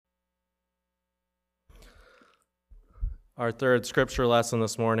Our third scripture lesson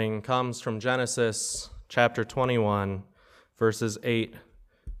this morning comes from Genesis chapter 21, verses 8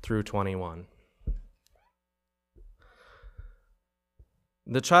 through 21.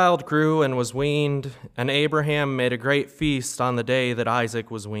 The child grew and was weaned, and Abraham made a great feast on the day that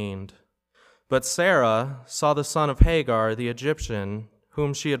Isaac was weaned. But Sarah saw the son of Hagar, the Egyptian,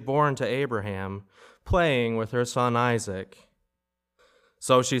 whom she had borne to Abraham, playing with her son Isaac.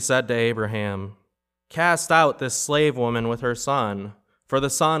 So she said to Abraham, "Cast out this slave woman with her son, for the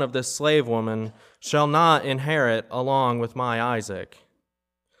son of this slave woman shall not inherit along with my Isaac."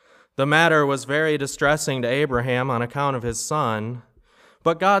 The matter was very distressing to Abraham on account of his son,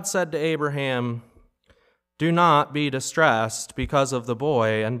 but God said to Abraham, "Do not be distressed because of the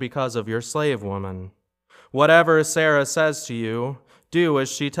boy and because of your slave woman. Whatever Sarah says to you, do as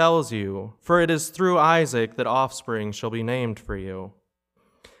she tells you, for it is through Isaac that offspring shall be named for you.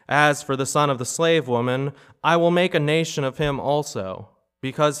 As for the son of the slave woman, I will make a nation of him also,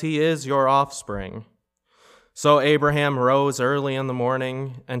 because he is your offspring." So Abraham rose early in the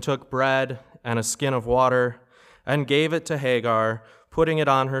morning and took bread and a skin of water and gave it to Hagar, putting it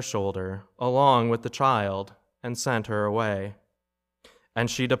on her shoulder, along with the child, and sent her away.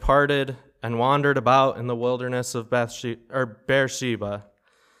 And she departed and wandered about in the wilderness of Beersheba.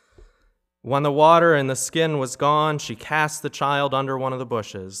 When the water in the skin was gone, she cast the child under one of the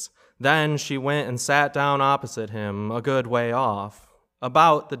bushes. Then she went and sat down opposite him, a good way off,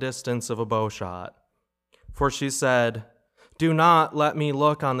 about the distance of a bow shot. For she said, "Do not let me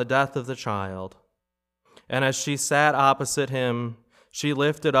look on the death of the child." And as she sat opposite him, she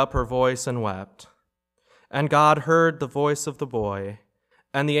lifted up her voice and wept. And God heard the voice of the boy,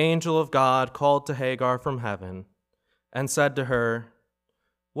 and the angel of God called to Hagar from heaven, and said to her,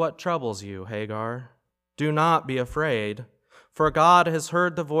 "What troubles you, Hagar? Do not be afraid, for God has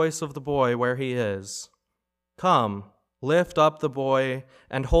heard the voice of the boy where he is. Come, lift up the boy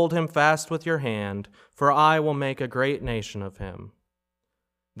and hold him fast with your hand, for I will make a great nation of him."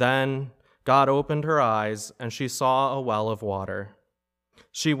 Then God opened her eyes, and she saw a well of water.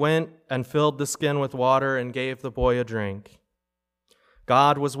 She went and filled the skin with water and gave the boy a drink.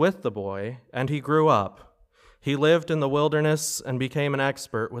 God was with the boy, and he grew up. He lived in the wilderness and became an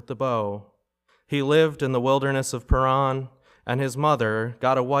expert with the bow. He lived in the wilderness of Paran, and his mother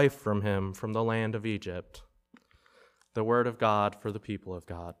got a wife from him from the land of Egypt. The word of God for the people of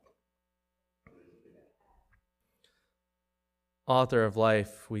God. Author of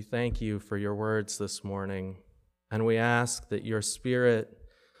life, we thank you for your words this morning, and we ask that your Spirit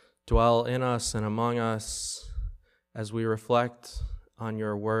dwell in us and among us as we reflect on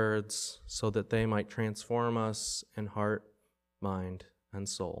your words so that they might transform us in heart, mind, and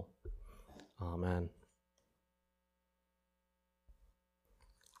soul. Amen.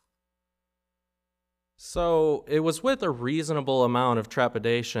 So it was with a reasonable amount of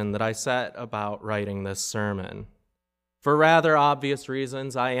trepidation that I set about writing this sermon. For rather obvious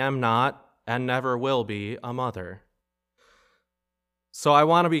reasons, I am not and never will be a mother. So I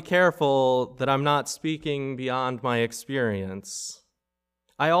want to be careful that I'm not speaking beyond my experience.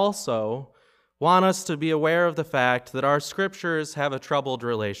 I also want us to be aware of the fact that our scriptures have a troubled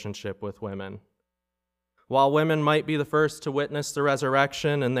relationship with women. While women might be the first to witness the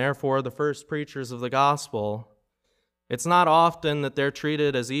resurrection and therefore the first preachers of the gospel, it's not often that they're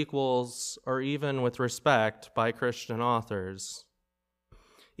treated as equals or even with respect by Christian authors.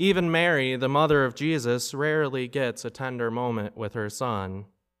 Even Mary, the mother of Jesus, rarely gets a tender moment with her son.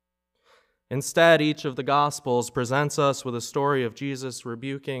 Instead, each of the Gospels presents us with a story of Jesus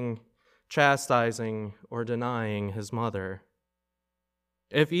rebuking, chastising, or denying his mother.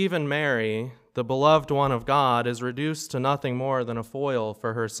 If even Mary, the beloved one of God, is reduced to nothing more than a foil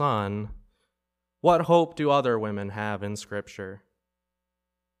for her son, what hope do other women have in Scripture?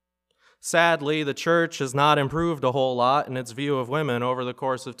 Sadly, the church has not improved a whole lot in its view of women over the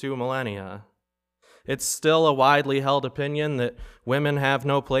course of 2 millennia. It's still a widely held opinion that women have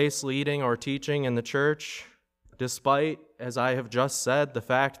no place leading or teaching in the church, despite, as I have just said, the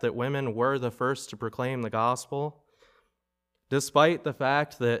fact that women were the first to proclaim the gospel, despite the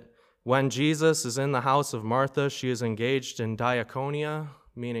fact that when Jesus is in the house of Martha, she is engaged in diaconia,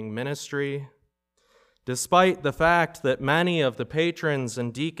 meaning ministry, despite the fact that many of the patrons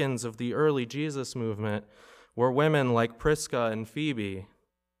and deacons of the early Jesus movement were women like Prisca and Phoebe.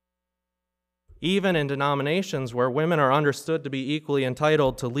 Even in denominations where women are understood to be equally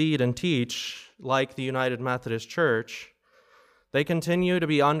entitled to lead and teach, like the United Methodist Church, they continue to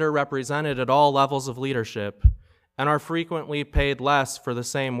be underrepresented at all levels of leadership and are frequently paid less for the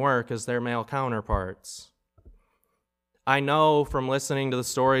same work as their male counterparts. I know from listening to the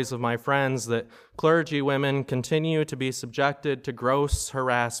stories of my friends that clergy women continue to be subjected to gross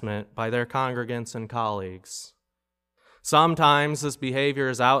harassment by their congregants and colleagues. Sometimes this behavior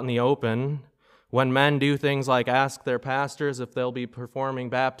is out in the open, when men do things like ask their pastors if they'll be performing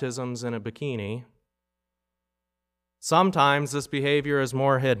baptisms in a bikini. Sometimes this behavior is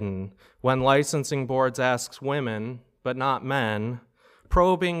more hidden, when licensing boards ask women, but not men,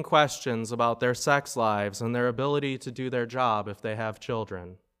 probing questions about their sex lives and their ability to do their job if they have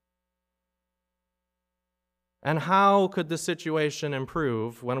children. And how could the situation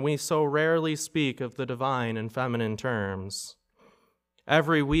improve when we so rarely speak of the divine in feminine terms?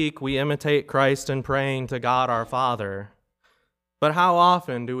 Every week we imitate Christ in praying to God our Father, but how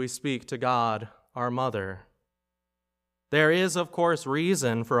often do we speak to God our Mother? There is, of course,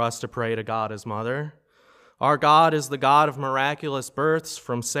 reason for us to pray to God as Mother. Our God is the God of miraculous births,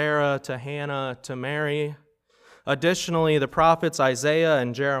 from Sarah to Hannah to Mary. Additionally, the prophets Isaiah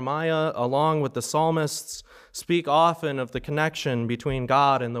and Jeremiah, along with the psalmists, speak often of the connection between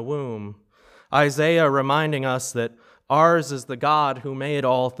God and the womb. Isaiah reminding us that ours is the God who made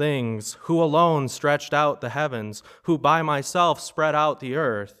all things, who alone stretched out the heavens, who by myself spread out the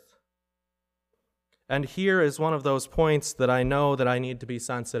earth. And here is one of those points that I know that I need to be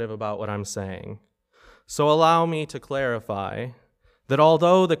sensitive about what I'm saying. So allow me to clarify that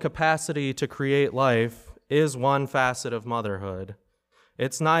although the capacity to create life is one facet of motherhood,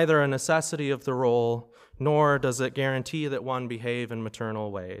 it's neither a necessity of the role, nor does it guarantee that one behave in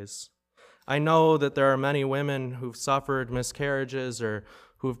maternal ways. I know that there are many women who've suffered miscarriages or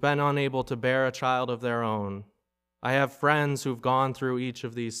who've been unable to bear a child of their own. I have friends who've gone through each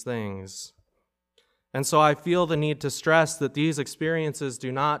of these things. And so I feel the need to stress that these experiences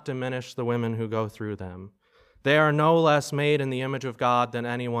do not diminish the women who go through them. They are no less made in the image of God than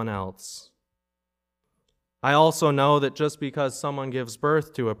anyone else. I also know that just because someone gives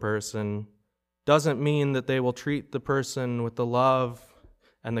birth to a person doesn't mean that they will treat the person with the love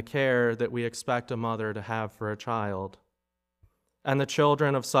and the care that we expect a mother to have for a child. And the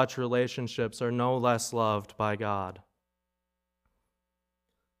children of such relationships are no less loved by God.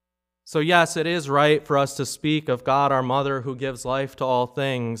 So yes, it is right for us to speak of God our Mother who gives life to all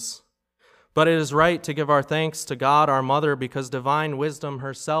things, but it is right to give our thanks to God our Mother because divine wisdom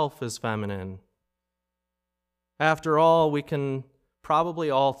herself is feminine. After all, we can probably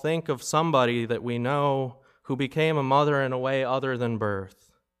all think of somebody that we know who became a mother in a way other than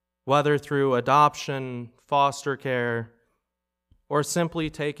birth, whether through adoption, foster care, or simply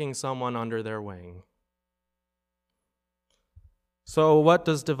taking someone under their wing. So what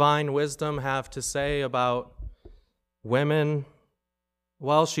does divine wisdom have to say about women?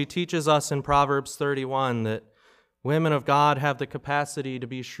 Well, she teaches us in Proverbs 31 that women of God have the capacity to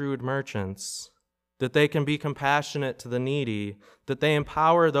be shrewd merchants, that they can be compassionate to the needy, that they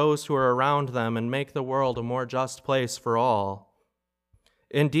empower those who are around them and make the world a more just place for all.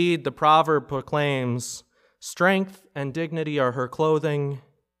 Indeed, the proverb proclaims, "Strength and dignity are her clothing,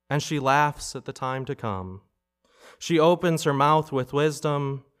 and she laughs at the time to come. She opens her mouth with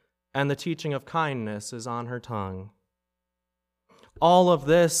wisdom, and the teaching of kindness is on her tongue." All of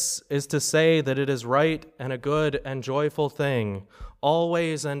this is to say that it is right and a good and joyful thing,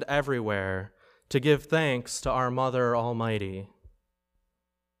 always and everywhere, to give thanks to our Mother Almighty.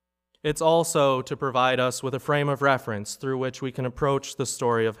 It's also to provide us with a frame of reference through which we can approach the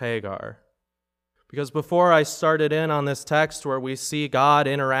story of Hagar. Because before I started in on this text where we see God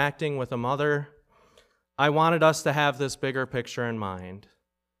interacting with a mother, I wanted us to have this bigger picture in mind,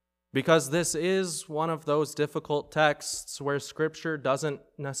 because this is one of those difficult texts where Scripture doesn't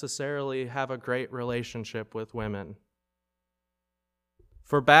necessarily have a great relationship with women.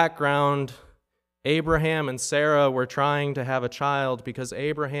 For background, Abraham and Sarah were trying to have a child because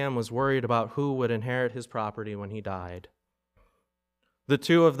Abraham was worried about who would inherit his property when he died. The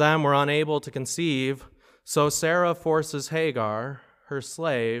two of them were unable to conceive, so Sarah forces Hagar, her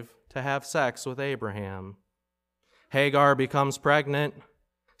slave, to have sex with Abraham. Hagar becomes pregnant.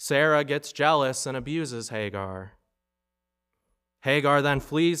 Sarah gets jealous and abuses Hagar. Hagar then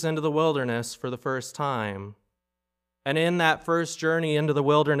flees into the wilderness for the first time. And in that first journey into the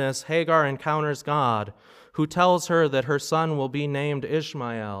wilderness, Hagar encounters God, who tells her that her son will be named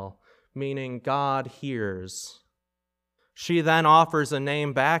Ishmael, meaning God hears. She then offers a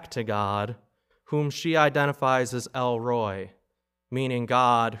name back to God, whom she identifies as El Roi, meaning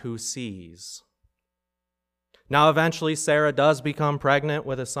God who sees. Now, eventually, Sarah does become pregnant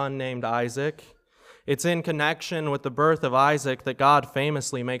with a son named Isaac. It's in connection with the birth of Isaac that God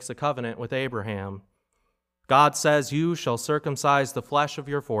famously makes a covenant with Abraham. God says, "You shall circumcise the flesh of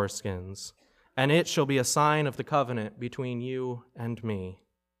your foreskins, and it shall be a sign of the covenant between you and me."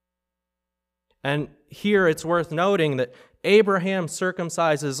 And here it's worth noting that Abraham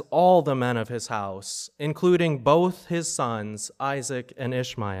circumcises all the men of his house, including both his sons, Isaac and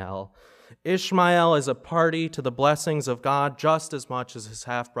Ishmael. Ishmael is a party to the blessings of God just as much as his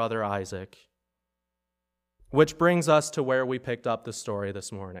half-brother Isaac. Which brings us to where we picked up the story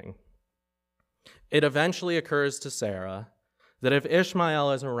this morning. It eventually occurs to Sarah that if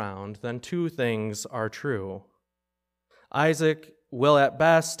Ishmael is around, then two things are true. Isaac will at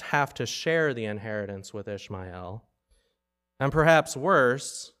best have to share the inheritance with Ishmael. And perhaps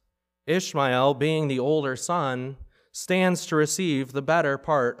worse, Ishmael, being the older son, stands to receive the better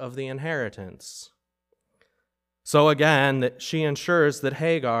part of the inheritance. So again, she ensures that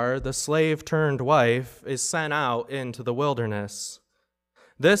Hagar, the slave-turned-wife, is sent out into the wilderness.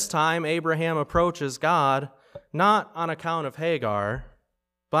 This time, Abraham approaches God not on account of Hagar,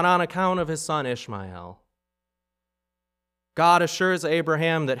 but on account of his son Ishmael. God assures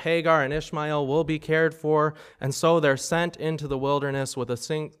Abraham that Hagar and Ishmael will be cared for, and so they're sent into the wilderness with a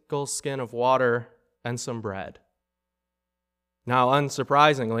single skin of water and some bread. Now,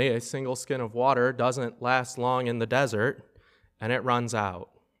 unsurprisingly, a single skin of water doesn't last long in the desert, and it runs out.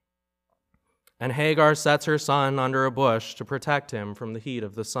 And Hagar sets her son under a bush to protect him from the heat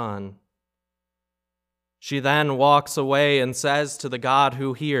of the sun. She then walks away and says to the God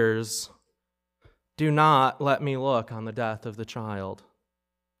who hears, "Do not let me look on the death of the child."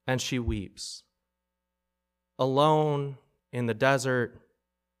 And she weeps. Alone in the desert,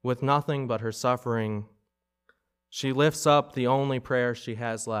 with nothing but her suffering, she lifts up the only prayer she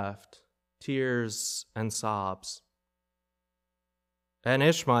has left, tears and sobs. And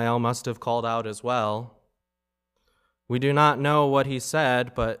Ishmael must have called out as well. We do not know what he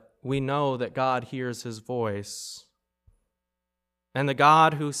said, but we know that God hears his voice. And the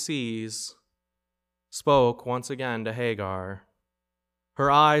God who sees spoke once again to Hagar.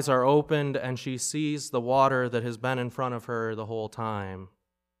 Her eyes are opened and she sees the water that has been in front of her the whole time.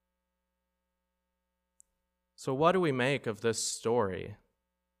 So what do we make of this story?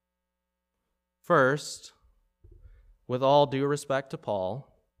 First, with all due respect to Paul,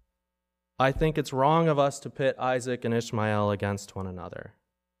 I think it's wrong of us to pit Isaac and Ishmael against one another.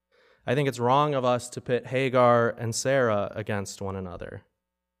 I think it's wrong of us to pit Hagar and Sarah against one another.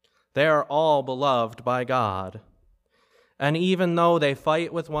 They are all beloved by God. And even though they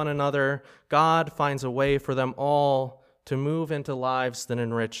fight with one another, God finds a way for them all to move into lives that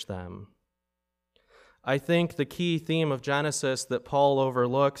enrich them. I think the key theme of Genesis that Paul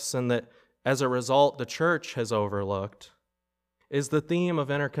overlooks and that as a result the church has overlooked is the theme of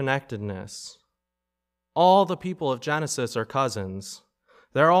interconnectedness. All the people of Genesis are cousins.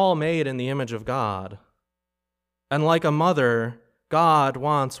 They're all made in the image of God. And like a mother, God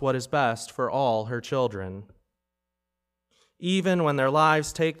wants what is best for all her children. Even when their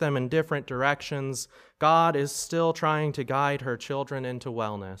lives take them in different directions, God is still trying to guide her children into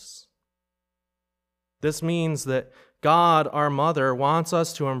wellness. This means that God, our mother, wants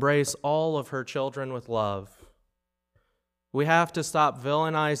us to embrace all of her children with love. We have to stop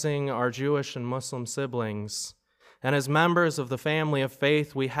villainizing our Jewish and Muslim siblings. And as members of the family of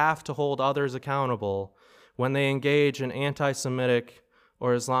faith, we have to hold others accountable when they engage in anti-Semitic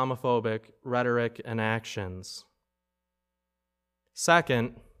or Islamophobic rhetoric and actions.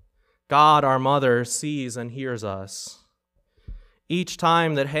 Second, God, our mother, sees and hears us. Each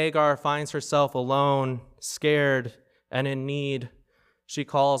time that Hagar finds herself alone, scared, and in need, she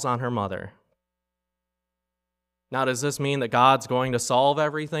calls on her mother. Now, does this mean that God's going to solve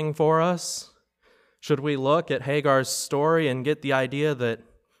everything for us? Should we look at Hagar's story and get the idea that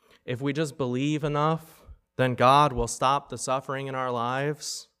if we just believe enough, then God will stop the suffering in our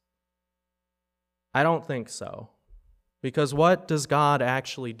lives? I don't think so. Because what does God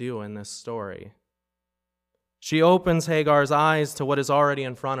actually do in this story? She opens Hagar's eyes to what is already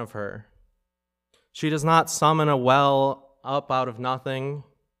in front of her. She does not summon a well up out of nothing.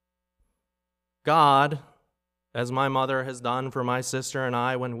 God, as my mother has done for my sister and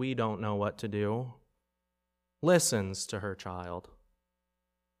I when we don't know what to do, listens to her child.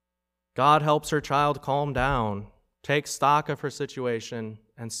 God helps her child calm down, take stock of her situation,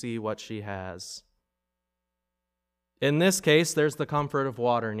 and see what she has. In this case, there's the comfort of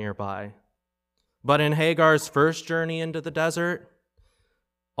water nearby. But in Hagar's first journey into the desert,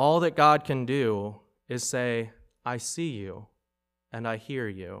 all that God can do is say, "I see you and I hear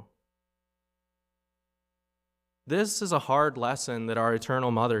you." This is a hard lesson that our eternal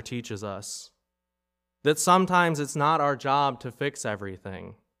mother teaches us, that sometimes it's not our job to fix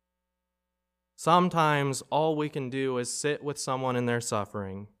everything. Sometimes all we can do is sit with someone in their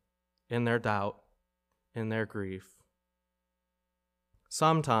suffering, in their doubt, in their grief.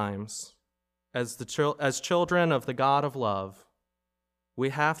 Sometimes, as children of the God of love, we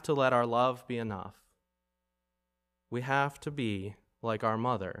have to let our love be enough. We have to be like our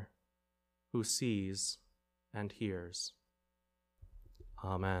mother, who sees and hears.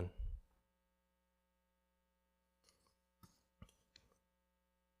 Amen.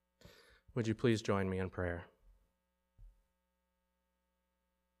 Would you please join me in prayer?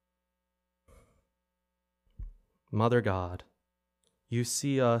 Mother God, you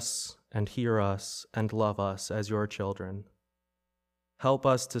see us and hear us and love us as your children. Help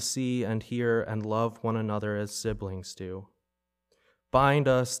us to see and hear and love one another as siblings do. Bind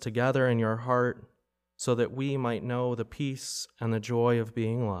us together in your heart so that we might know the peace and the joy of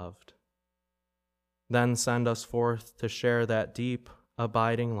being loved. Then send us forth to share that deep,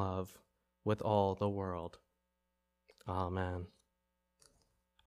 abiding love with all the world. Amen.